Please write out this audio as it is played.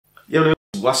Yo,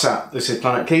 what's up? This is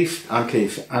PlanetKeef. I'm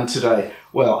Keith, and today,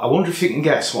 well, I wonder if you can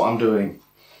guess what I'm doing.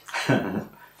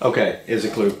 Okay, here's a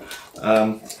clue.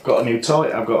 Got a new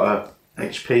toy. I've got a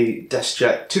HP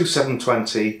Deskjet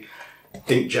 2720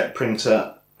 inkjet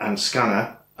printer and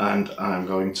scanner, and I'm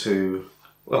going to,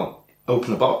 well,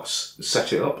 open the box,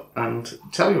 set it up, and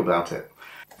tell you about it.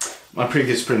 My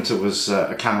previous printer was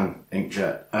a Canon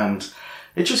inkjet, and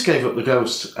it just gave up the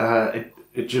ghost.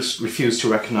 It just refused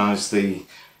to recognise the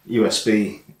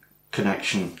USB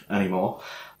connection anymore,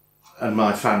 and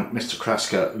my fan Mr.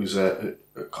 Krasker, who's a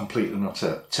complete and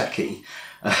utter techie,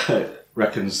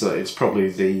 reckons that it's probably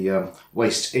the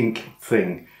waste ink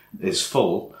thing is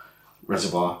full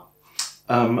reservoir,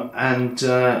 and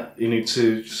you need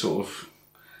to sort of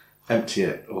empty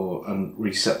it and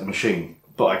reset the machine.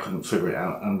 But I couldn't figure it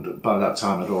out, and by that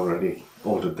time I'd already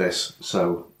ordered this,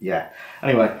 so yeah.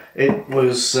 Anyway, it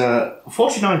was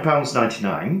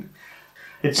 £49.99.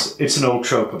 It's an old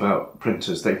trope about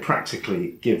printers. They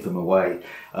practically give them away,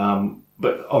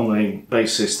 but on the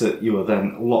basis that you are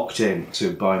then locked in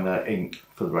to buying their ink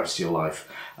for the rest of your life.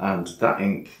 And that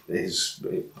ink is,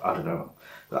 I don't know,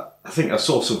 I think I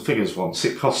saw some figures once.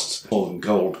 It costs more than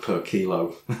gold per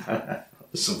kilo,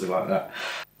 something like that.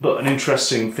 But an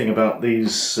interesting thing about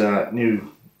these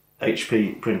new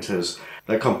HP printers,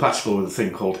 they're compatible with a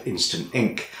thing called instant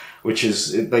ink, which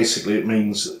is, it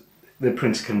means the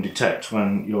printer can detect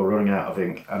when you're running out of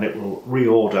ink, and it will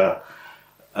reorder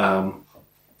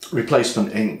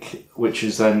replacement ink, which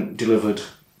is then delivered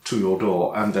to your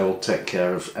door, and they'll take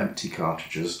care of empty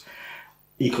cartridges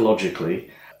ecologically.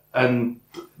 And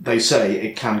they say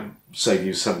it can save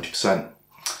you 70%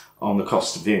 on the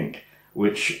cost of the ink,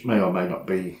 which may or may not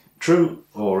be true,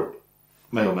 or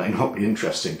may or may not be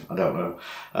interesting, I don't know.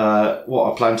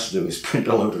 What I plan to do is print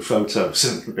a load of photos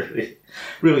and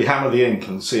really hammer the ink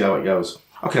and see how it goes.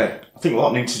 Okay, I think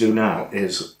what I need to do now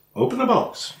is open the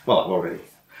box. Well, I've already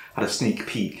had a sneak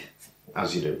peek,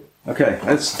 as you do. Okay,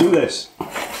 let's do this.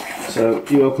 So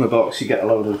you open the box, you get a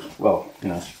load of, well, you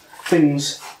know,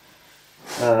 things.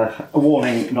 A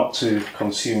warning not to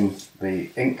consume the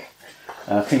ink.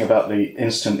 A thing about the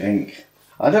instant ink.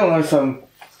 I don't know if I'm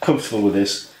comfortable with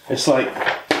this. It's like,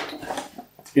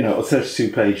 you know, a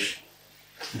 32-page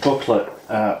booklet.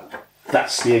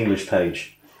 That's the English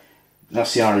page.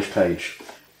 That's the Irish page.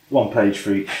 One page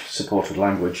for each supported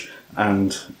language,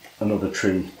 and another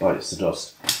tree bites the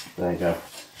dust. There you go.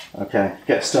 Okay,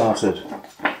 get started.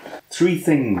 3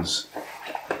 things.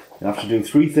 You have to do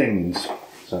 3 things.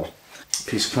 So,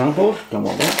 piece of cardboard, don't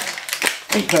want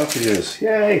that. Ink cartridges,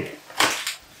 yay!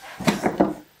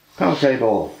 Power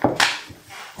cable.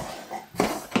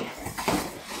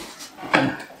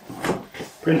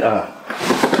 Printer.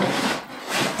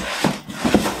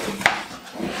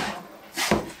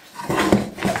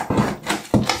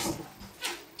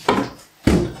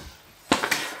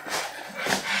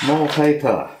 More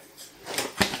paper.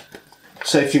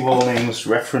 Safety warnings,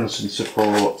 reference and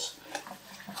support.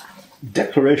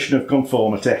 Declaration of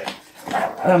conformity.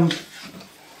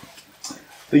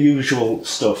 The usual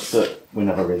stuff that we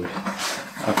never read.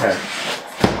 Okay.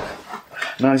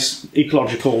 Nice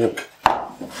ecological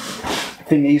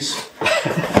thingies.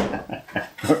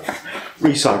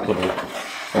 Recyclable.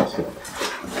 That's good.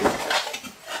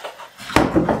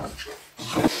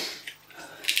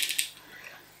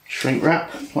 Shrink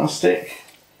wrap, plastic.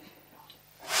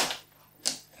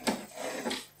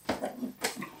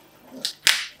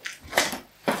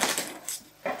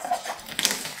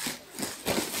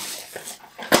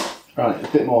 Right, a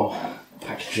bit more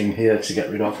packaging here to get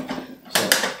rid of. So,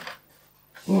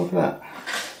 look at that.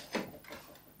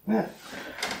 Yeah.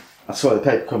 That's why the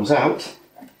paper comes out.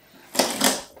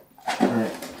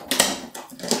 Right.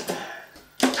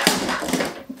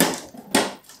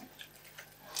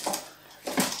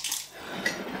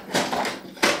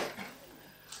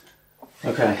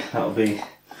 Okay, that'll be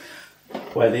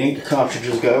where the ink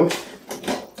cartridges go.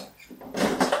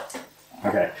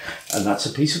 Okay, and that's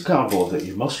a piece of cardboard that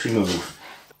you must remove.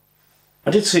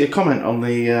 I did see a comment on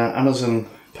the Amazon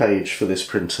page for this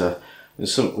printer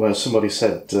where somebody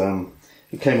said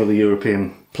it came with a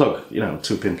European plug, you know,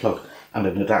 2-pin plug and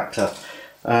an adapter.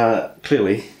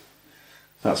 Clearly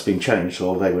that's been changed,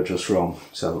 or they were just wrong.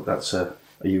 So that's a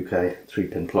UK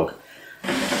 3-pin plug.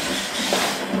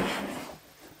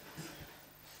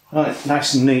 Right,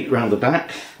 nice and neat round the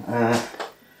back.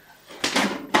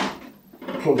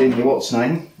 Plug in your what's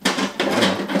name.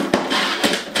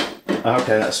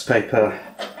 Okay, that's paper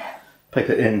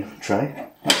in tray.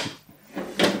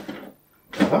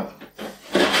 Clever.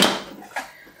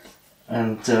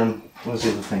 And where's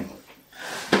the other thing?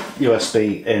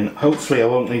 USB in. Hopefully I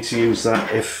won't need to use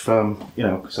that if, you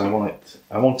know, because I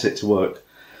want it to work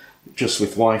just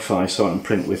with Wi-Fi, so I can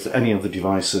print with any other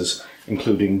devices,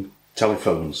 including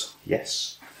telephones.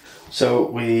 Yes. So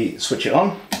we switch it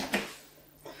on.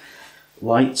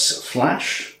 Lights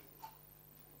flash.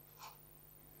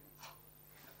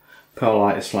 Power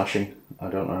light is flashing. I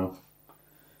don't know.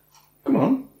 Come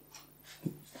on.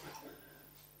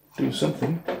 Do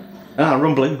something. Ah,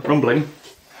 rumbling, rumbling.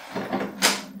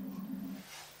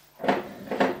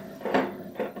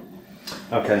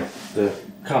 Okay, the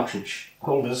cartridge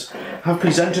holders have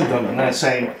presented them and they're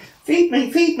saying, feed me,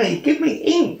 give me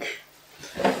ink.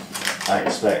 I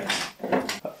expect.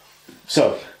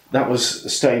 So, that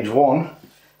was stage 1.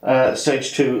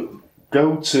 Stage 2,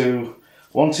 go to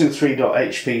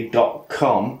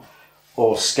 123.hp.com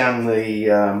or scan the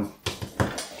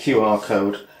QR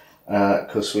code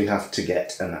because we have to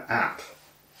get an app.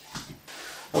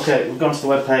 Okay, we've gone to the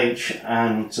web page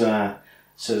and it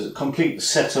says complete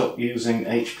setup using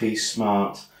HP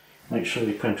Smart. Make sure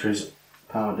your printer is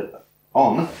powered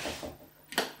on.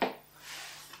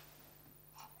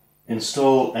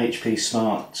 Install HP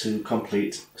Smart to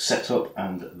complete setup,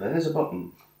 and there's a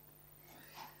button.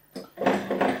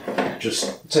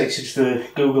 Just takes you to the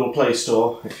Google Play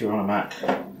Store if you're on a Mac.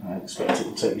 I expect it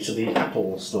will take you to the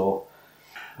Apple Store.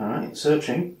 Alright,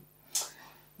 searching.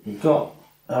 You've got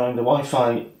the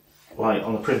Wi-Fi light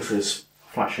on the printer is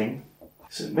flashing.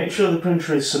 So make sure the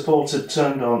printer is supported,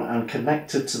 turned on and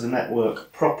connected to the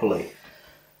network properly.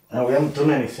 Now we haven't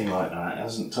done anything like that, it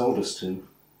hasn't told us to.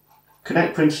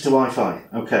 Connect printer to Wi-Fi.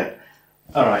 Okay.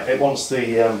 Alright, it wants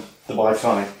the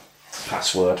Wi-Fi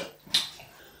password.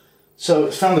 So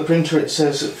it's found the printer, it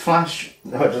says flash,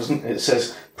 no it doesn't, it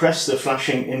says press the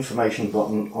flashing information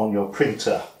button on your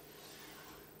printer.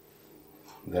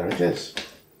 There it is.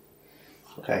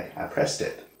 Okay, I pressed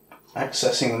it.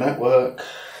 Accessing the network,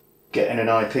 getting an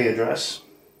IP address.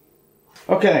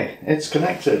 Okay, it's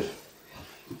connected.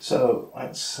 So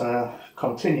let's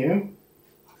continue.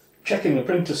 Checking the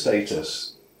printer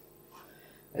status.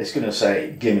 It's going to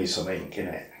say, give me some ink in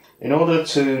it. In order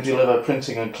to deliver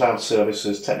printing and cloud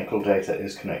services, technical data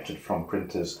is connected from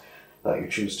printers that you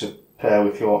choose to pair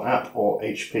with your app or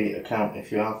HP account.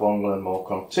 If you have one, learn more,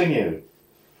 continue.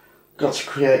 Got to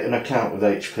create an account with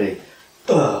HP.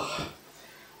 Ugh.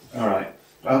 Alright,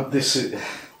 this is...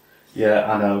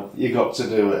 Yeah, I know, you got to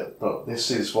do it, but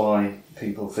this is why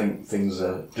people think things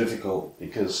are difficult,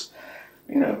 because,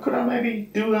 you know, could I maybe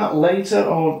do that later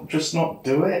or just not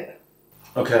do it?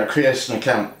 Okay, I created an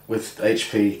account with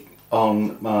HP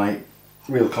on my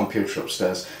real computer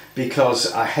upstairs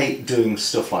because I hate doing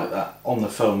stuff like that on the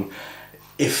phone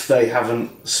if they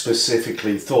haven't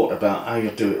specifically thought about how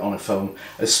you do it on a phone,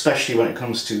 especially when it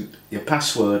comes to your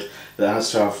password that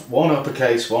has to have one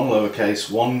uppercase, one lowercase,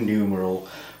 one numeral,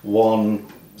 one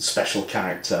special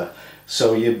character.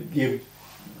 So you're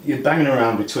banging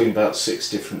around between about 6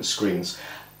 different screens,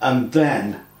 and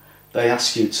then they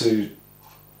ask you to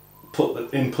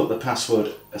input the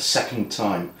password a second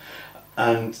time.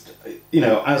 And you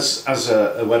know, as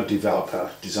a web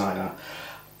designer,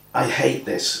 I hate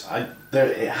this.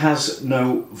 It has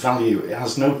no value. It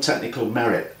has no technical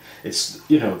merit. It's,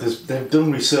 you know, they've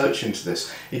done research into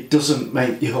this. It doesn't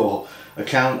make your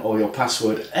account or your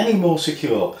password any more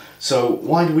secure. So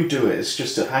why do we do it? It's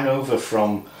just a hangover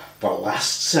from the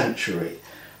last century.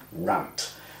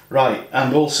 Rant. Right,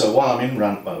 and also while I'm in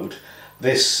rant mode,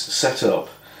 this setup,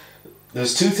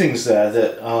 there's 2 things there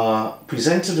that are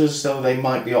presented as though they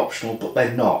might be optional, but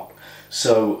they're not.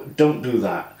 So don't do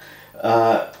that.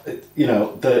 You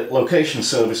know, the location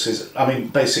services, I mean,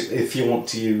 basically if you want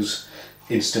to use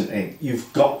Instant Ink,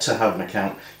 you've got to have an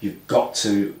account, you've got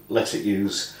to let it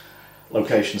use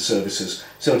location services.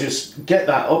 So just get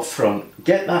that up front,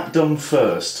 get that done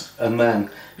first, and then,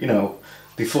 you know,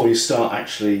 before you start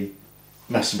actually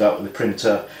messing about with the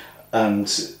printer, and,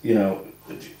 you know,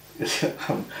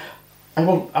 I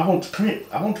want to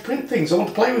print things, I want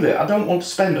to play with it, I don't want to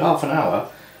spend half an hour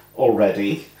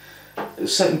already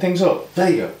setting things up. There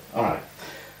you go. Alright.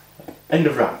 End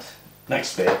of rant.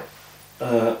 Next bit.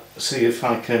 See if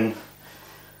I can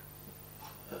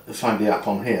find the app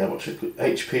on here. What's it?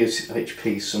 HP is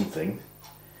HP something.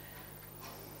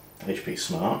 HP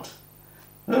Smart.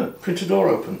 Oh, printer door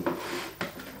open.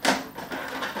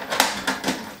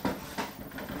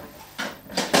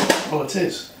 Well, it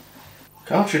is.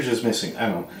 Cartridge is missing.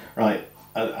 Hang on. Right.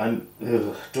 I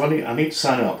need to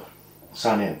sign up.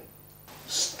 Sign in.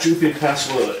 Stupid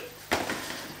password.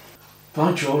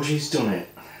 By George, he's done it.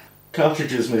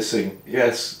 Cartridges missing.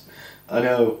 Yes, I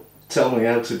know. Tell me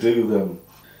how to do them.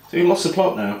 So you lost the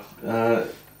plot now.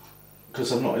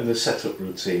 because I'm not in the setup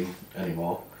routine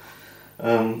anymore.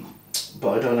 But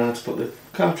I don't know how to put the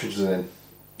cartridges in.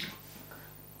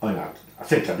 I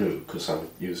think I do, because I've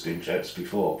used inkjets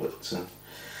before, but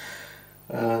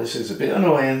this is a bit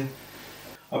annoying.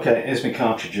 Okay, here's my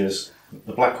cartridges.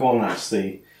 The black one, that's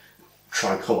the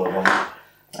tricolour one.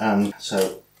 And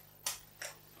so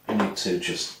you need to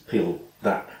just peel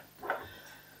that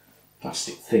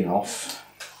plastic thing off.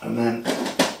 And then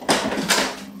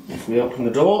if we open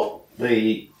the door,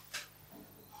 the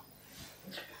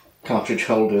cartridge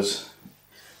holders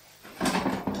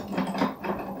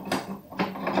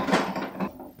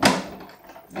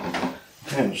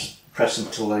just press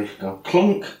until they go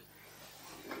clunk.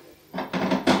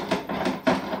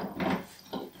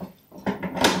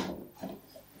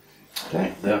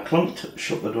 Okay, they are clunked.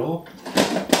 Shut the door,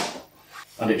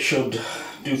 and it should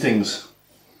do things.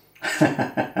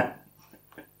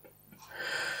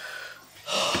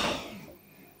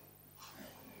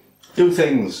 Do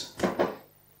things.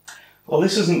 Well,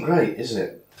 this isn't great, is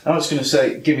it? I was going to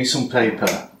say, give me some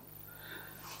paper.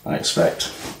 I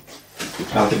expect.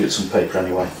 I'll give it some paper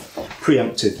anyway.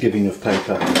 Preemptive giving of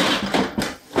paper.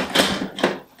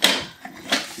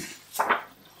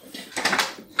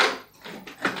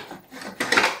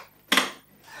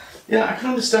 Yeah, I can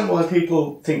understand why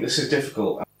people think this is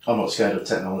difficult. I'm not scared of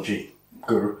technology,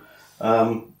 guru,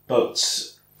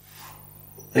 but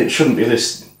it shouldn't be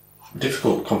this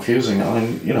difficult, confusing. I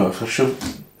mean, you know, if I should,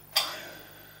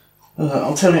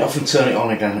 I'll turn it off and turn it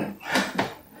on again.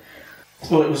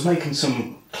 Well, it was making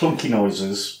some clunky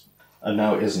noises, and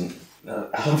now it isn't. I'll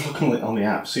have a look on the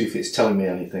app, see if it's telling me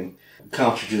anything.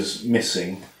 Cartridges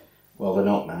missing. Well, they're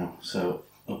not now, so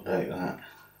update that.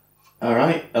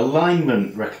 Alright,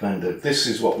 alignment recommended. This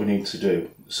is what we need to do.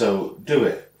 So do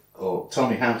it, or tell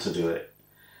me how to do it.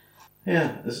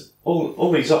 Yeah, there's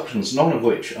all these options, none of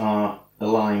which are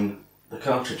align the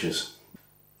cartridges.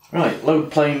 Right, load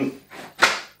plain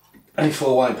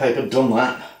A4 white paper, done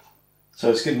that. So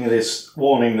it's giving me this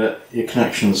warning that your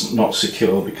connection's not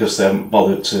secure because they haven't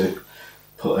bothered to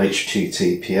put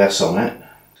HTTPS on it.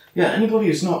 Yeah, anybody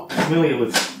who's not familiar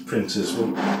with printers,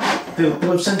 they'll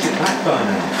have sent it back by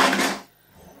now.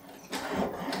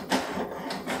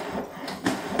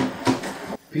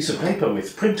 Piece of paper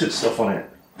with printed stuff on it.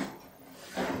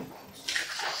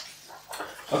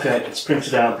 Okay, it's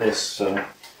printed out this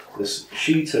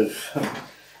sheet of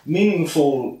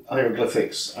meaningful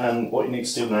hieroglyphics, and what you need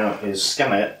to do now is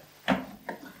scan it,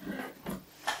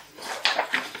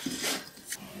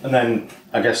 and then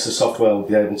I guess the software will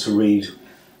be able to read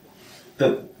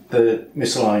the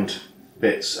misaligned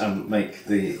bits and make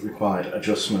the required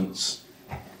adjustments.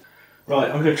 Right,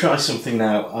 I'm going to try something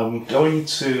now. I'm going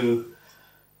to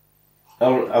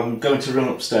run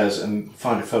upstairs and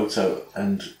find a photo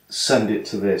and send it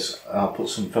to this. I'll put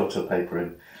some photo paper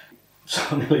in. So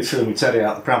I nearly threw my teddy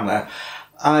out the pram there.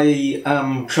 I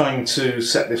am trying to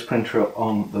set this printer up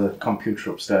on the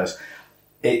computer upstairs.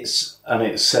 It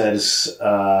says,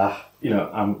 you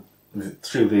know, I'm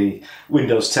through the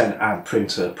Windows 10 add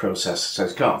printer process. It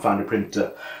says can't find a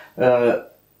printer,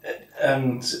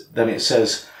 and then it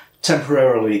says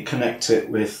temporarily connect it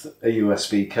with a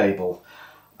USB cable.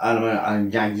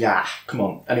 And yeah, come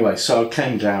on. Anyway, so I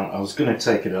came down, I was going to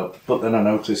take it up, but then I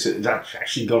noticed it had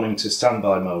actually gone into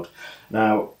standby mode.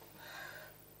 Now,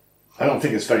 I don't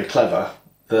think it's very clever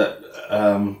that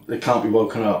it can't be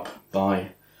woken up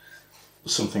by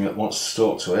something that wants to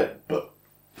talk to it, but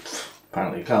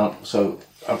apparently it can't. So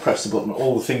I pressed the button,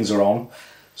 all the things are on,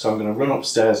 so I'm going to run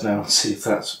upstairs now and see if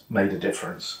that's made a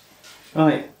difference.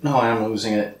 Right, now I am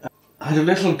losing it. I had a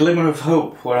little glimmer of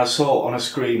hope where I saw on a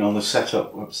screen on the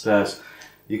setup upstairs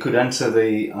you could enter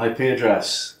the IP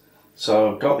address.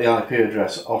 So I've got the IP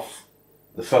address off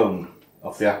the phone,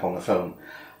 off the app on the phone,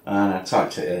 and I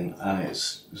typed it in, and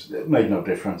it made no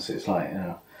difference. It's like, you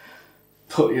know,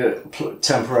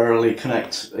 temporarily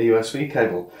connect a USB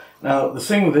cable. Now the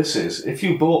thing with this is, if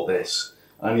you bought this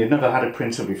and you've never had a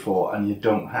printer before and you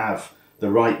don't have the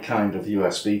right kind of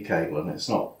USB cable, and it's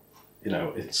not, you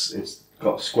know, it's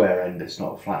got a square end, it's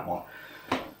not a flat one,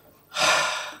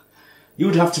 you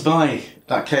would have to buy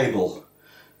that cable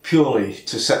purely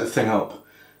to set the thing up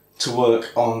to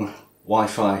work on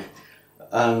Wi-Fi,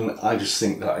 and I just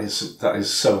think that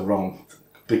is so wrong,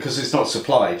 because it's not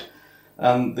supplied,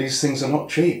 and these things are not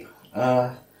cheap.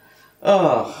 Oh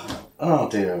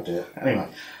dear, oh dear. Anyway,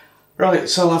 right,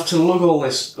 so I'll have to lug all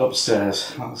this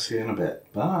upstairs. I'll see you in a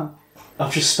bit. Bye.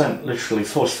 I've just spent literally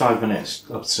 45 minutes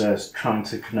upstairs trying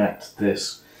to connect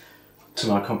this to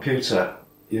my computer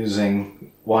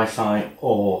using Wi-Fi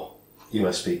or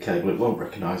USB cable. It won't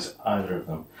recognise either of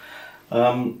them.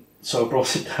 So I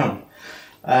brought it down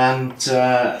and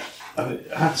I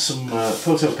had some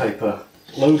photo paper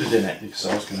loaded in it because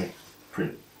I was going to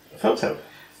print a photo.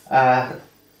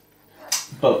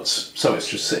 But so it's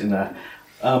just sitting there.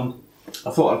 I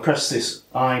thought I'd press this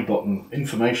I button,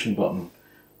 information button,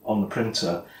 on the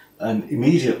printer, and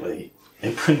immediately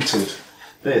it printed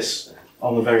this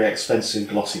on the very expensive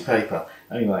glossy paper.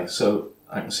 Anyway, so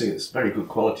I can see it's very good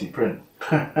quality print.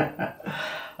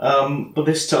 But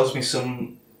this tells me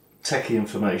some techie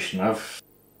information.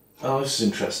 Oh, this is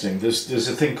interesting. There's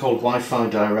a thing called Wi-Fi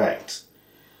Direct,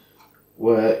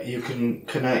 where you can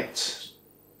connect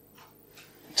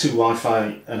two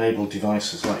Wi-Fi enabled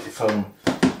devices like your phone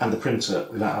and the printer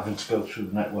without having to go through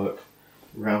the network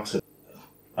router.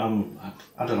 I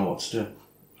don't know what to do,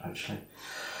 actually.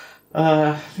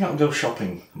 I think I'll go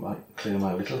shopping. I might clear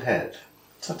my little head.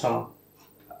 Ta-ta.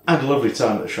 I had a lovely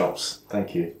time at the shops,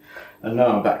 thank you. And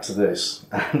now I'm back to this,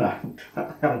 and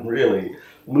I'm really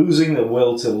losing the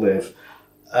will to live.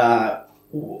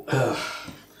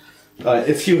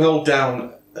 If you hold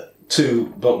down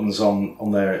two buttons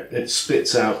on there, it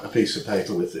spits out a piece of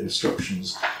paper with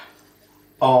instructions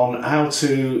on how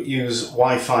to use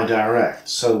Wi-Fi Direct.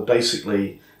 So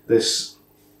basically, this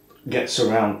gets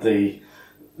around the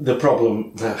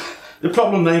problem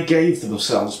they gave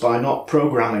themselves by not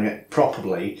programming it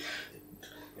properly.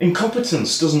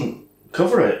 Incompetence doesn't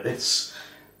cover it.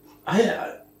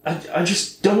 I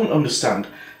just don't understand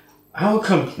how a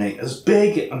company as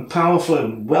big and powerful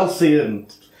and wealthy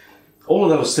and all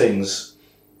of those things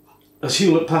as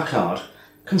Hewlett-Packard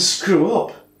can screw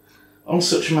up on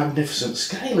such a magnificent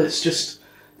scale. It's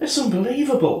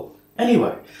unbelievable.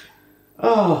 Anyway,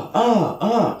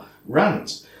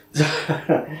 rant.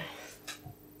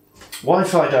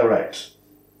 Wi-Fi Direct,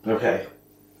 okay,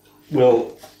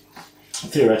 will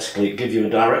theoretically give you a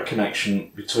direct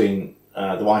connection between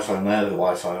the Wi-Fi on there, the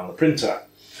Wi-Fi on the printer.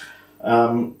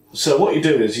 So what you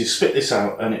do is you spit this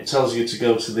out and it tells you to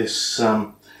go to this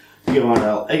URL,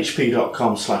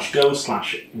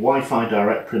 hp.com/go/Wi-Fi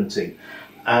Direct Printing,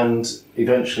 and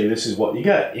eventually this is what you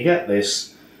get. You get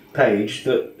this page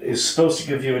that is supposed to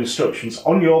give you instructions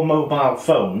on your mobile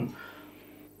phone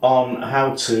on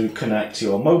how to connect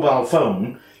your mobile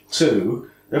phone to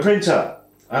the printer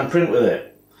and print with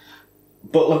it.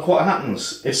 But look what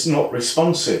happens. It's not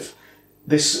responsive.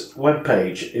 This web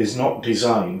page is not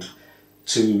designed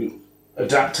to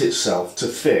adapt itself to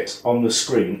fit on the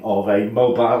screen of a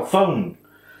mobile phone.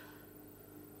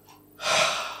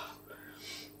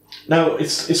 Now,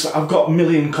 I've got a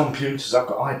million computers, I've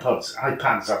got iPads,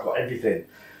 I've got everything.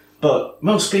 But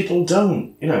most people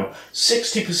don't.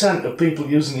 60% of people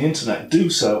using the internet do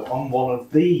so on one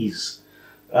of these.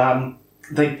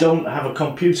 They don't have a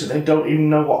computer. They don't even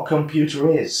know what a computer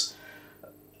is.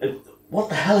 What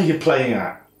the hell are you playing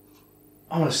at?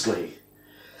 Honestly.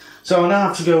 So I now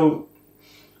have to go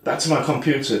back to my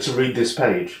computer to read this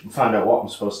page and find out what I'm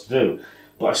supposed to do.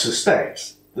 But I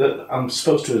suspect that I'm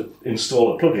supposed to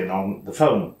install a plugin on the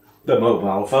phone, the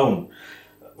mobile phone,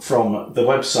 from the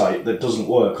website that doesn't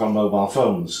work on mobile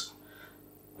phones.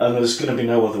 And there's going to be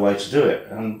no other way to do it.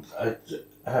 And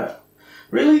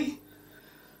really?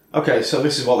 Okay, so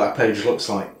this is what that page looks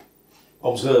like.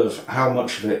 Observe how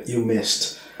much of it you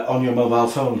missed on your mobile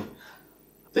phone.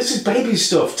 This is baby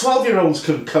stuff. 12-year-olds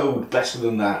can code better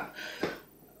than that.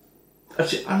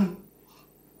 Actually,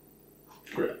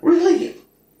 really?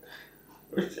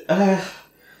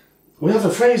 We have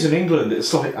a phrase in England,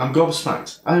 it's like, I'm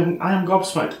gobsmacked. I am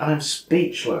gobsmacked, I'm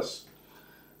speechless.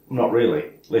 Not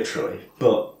really, literally,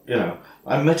 but,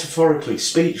 I'm metaphorically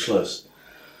speechless.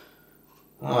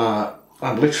 I'm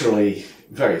literally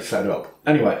very fed up.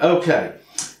 Anyway, okay,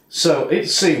 so it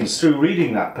seems through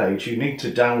reading that page you need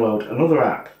to download another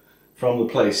app from the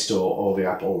Play Store or the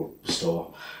Apple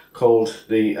Store called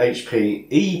the HP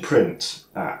ePrint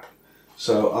app.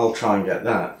 So I'll try and get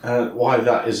that. Why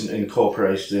that isn't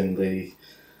incorporated in the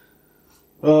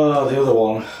other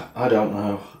one, I don't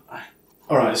know.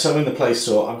 Alright, so in the Play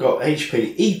Store I've got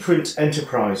HP ePrint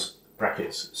Enterprise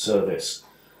brackets service.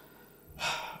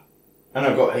 And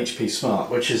I've got HP Smart,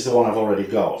 which is the one I've already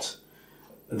got.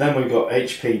 Then we've got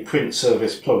HP Print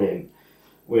Service plugin,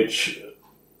 which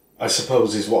I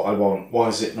suppose is what I want. Why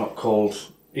is it not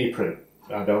called ePrint?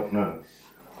 I don't know.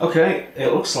 Okay,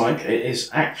 it looks like it is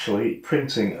actually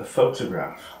printing a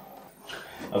photograph.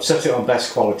 I've set it on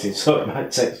best quality, so it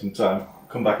might take some time.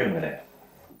 Come back in a minute.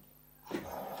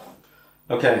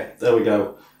 Okay, there we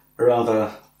go. A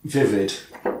rather vivid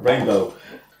rainbow.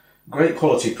 Great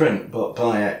quality print, but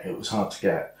by it was hard to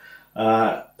get.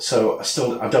 So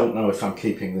I don't know if I'm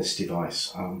keeping this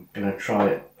device. I'm going to try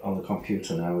it on the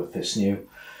computer now with this new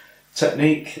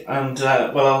technique, and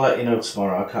well, I'll let you know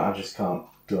tomorrow. I just can't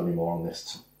do any more on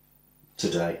this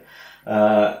today.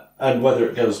 And whether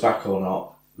it goes back or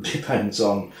not depends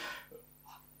on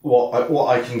what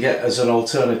I can get as an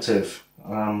alternative.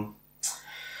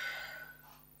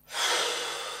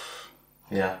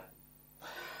 Yeah.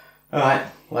 Alright,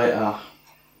 later.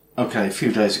 Okay, a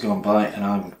few days have gone by and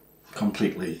I'm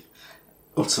completely,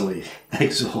 utterly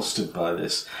exhausted by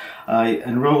this. I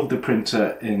enrolled the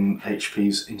printer in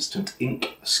HP's Instant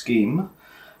Ink scheme,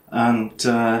 and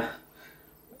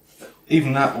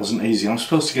even that wasn't easy. I'm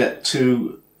supposed to get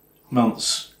 2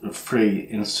 months of free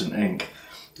Instant Ink,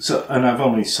 and I've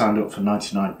only signed up for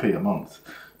 99p a month,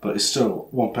 but it's still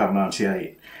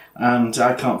 £1.98, and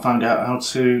I can't find out how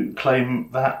to claim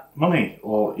that money,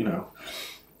 or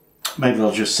maybe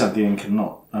they'll just send the ink and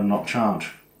not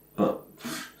charge, but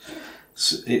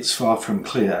it's far from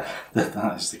clear that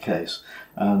that is the case.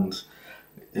 And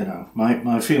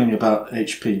my feeling about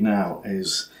HP now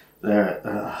is they're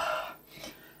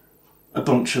a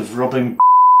bunch of robbing,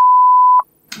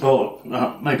 or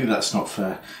maybe that's not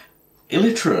fair,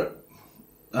 illiterate,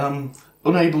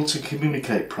 unable to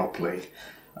communicate properly,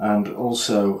 and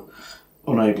also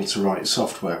unable to write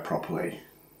software properly.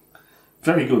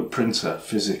 Very good printer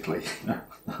physically. The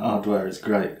hardware is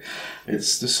great.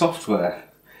 It's the software.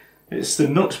 It's the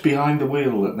nut behind the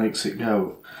wheel that makes it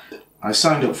go. I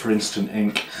signed up for Instant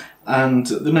Ink, and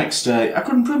the next day I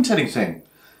couldn't print anything.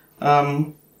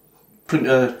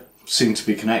 Printer seemed to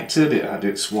be connected. It had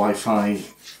its Wi-Fi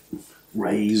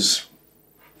rays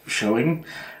showing,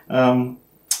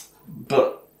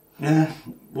 but yeah,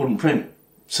 wouldn't print.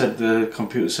 The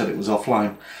computer said it was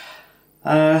offline.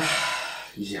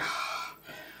 Yeah.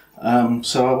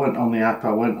 So I went on the app.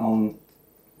 I went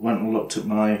and looked at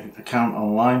my account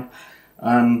online,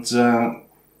 and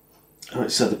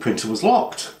it said the printer was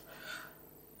locked.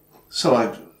 So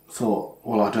I thought,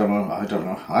 well, I don't know,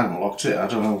 I haven't locked it, I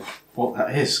don't know what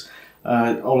that is.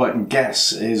 All I can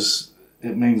guess is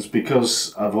it means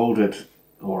because I've ordered,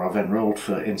 or I've enrolled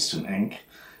for Instant Ink,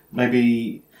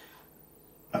 maybe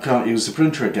I can't use the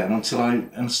printer again until I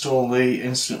install the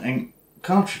Instant Ink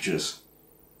cartridges.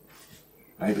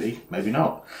 Maybe, maybe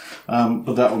not.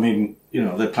 But that will mean,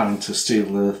 they're planning to steal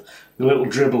the little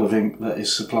dribble of ink that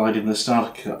is supplied in the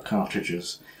starter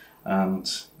cartridges.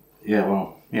 And,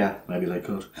 yeah, maybe they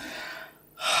could.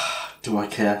 Do I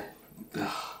care?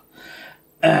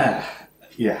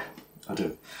 Yeah, I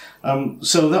do.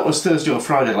 So that was Thursday or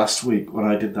Friday last week when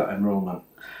I did that enrolment.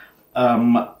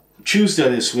 Tuesday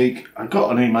this week, I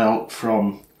got an email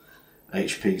from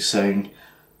HP saying,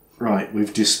 right,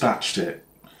 we've dispatched it.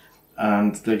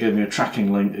 And they gave me a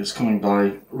tracking link. It's coming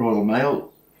by Royal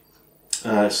Mail.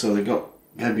 So they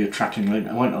gave me a tracking link.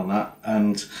 I went on that,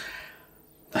 and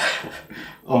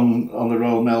on the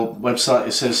Royal Mail website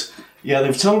it says, yeah,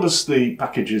 they've told us the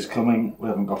package is coming. We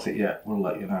haven't got it yet. We'll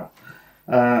let you know.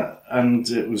 And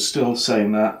it was still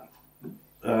saying that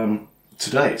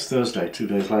today. It's Thursday, 2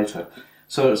 days later.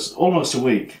 So it's almost a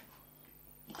week.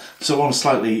 So one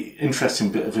slightly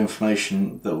interesting bit of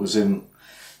information that was in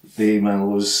the email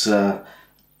was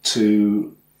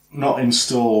to not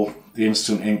install the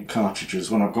Instant Ink cartridges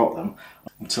when I've got them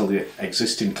until the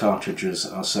existing cartridges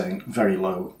are saying very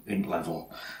low ink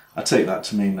level. I take that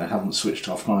to mean they haven't switched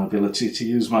off my ability to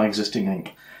use my existing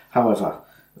ink. However,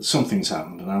 something's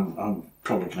happened, and I'm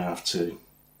probably going to have to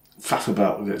faff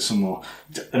about with it some more.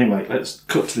 Anyway, let's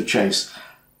cut to the chase.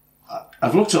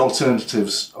 I've looked at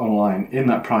alternatives online in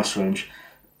that price range.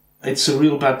 It's a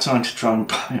real bad time to try and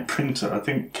buy a printer. I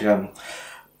think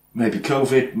maybe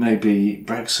COVID, maybe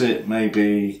Brexit,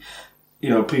 maybe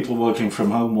people working from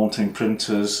home wanting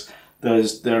printers.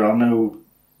 There's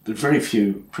very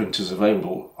few printers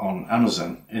available on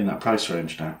Amazon in that price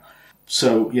range now.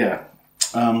 So yeah,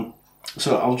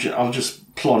 so I'll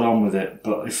just plod on with it.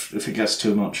 But if it gets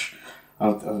too much,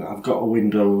 I've got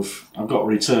a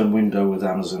return window with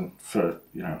Amazon for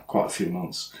quite a few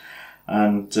months,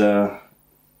 and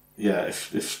yeah,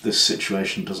 if this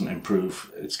situation doesn't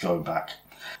improve, it's going back.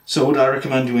 So would I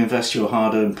recommend you invest your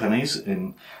hard-earned pennies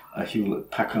in a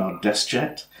Hewlett-Packard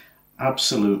Deskjet?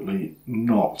 Absolutely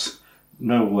not.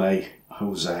 No way,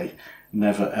 Jose.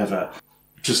 Never, ever.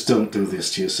 Just don't do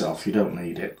this to yourself. You don't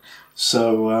need it.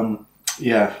 So,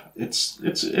 yeah, it's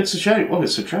a shame. Well,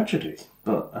 it's a tragedy.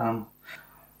 But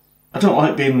I don't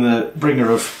like being the bringer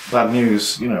of bad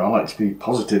news. I like to be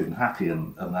positive and happy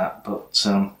and that. But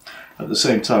at the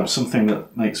same time, something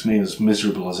that makes me as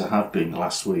miserable as I have been the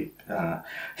last week,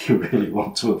 you really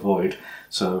want to avoid.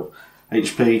 So,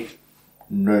 HP,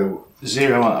 no.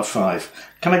 0 out of 5.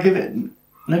 Can I give it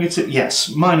negative? Yes,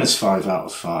 -5 out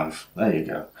of 5. There you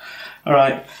go.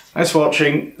 Alright, thanks for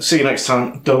watching. See you next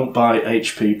time. Don't buy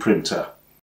HP printer.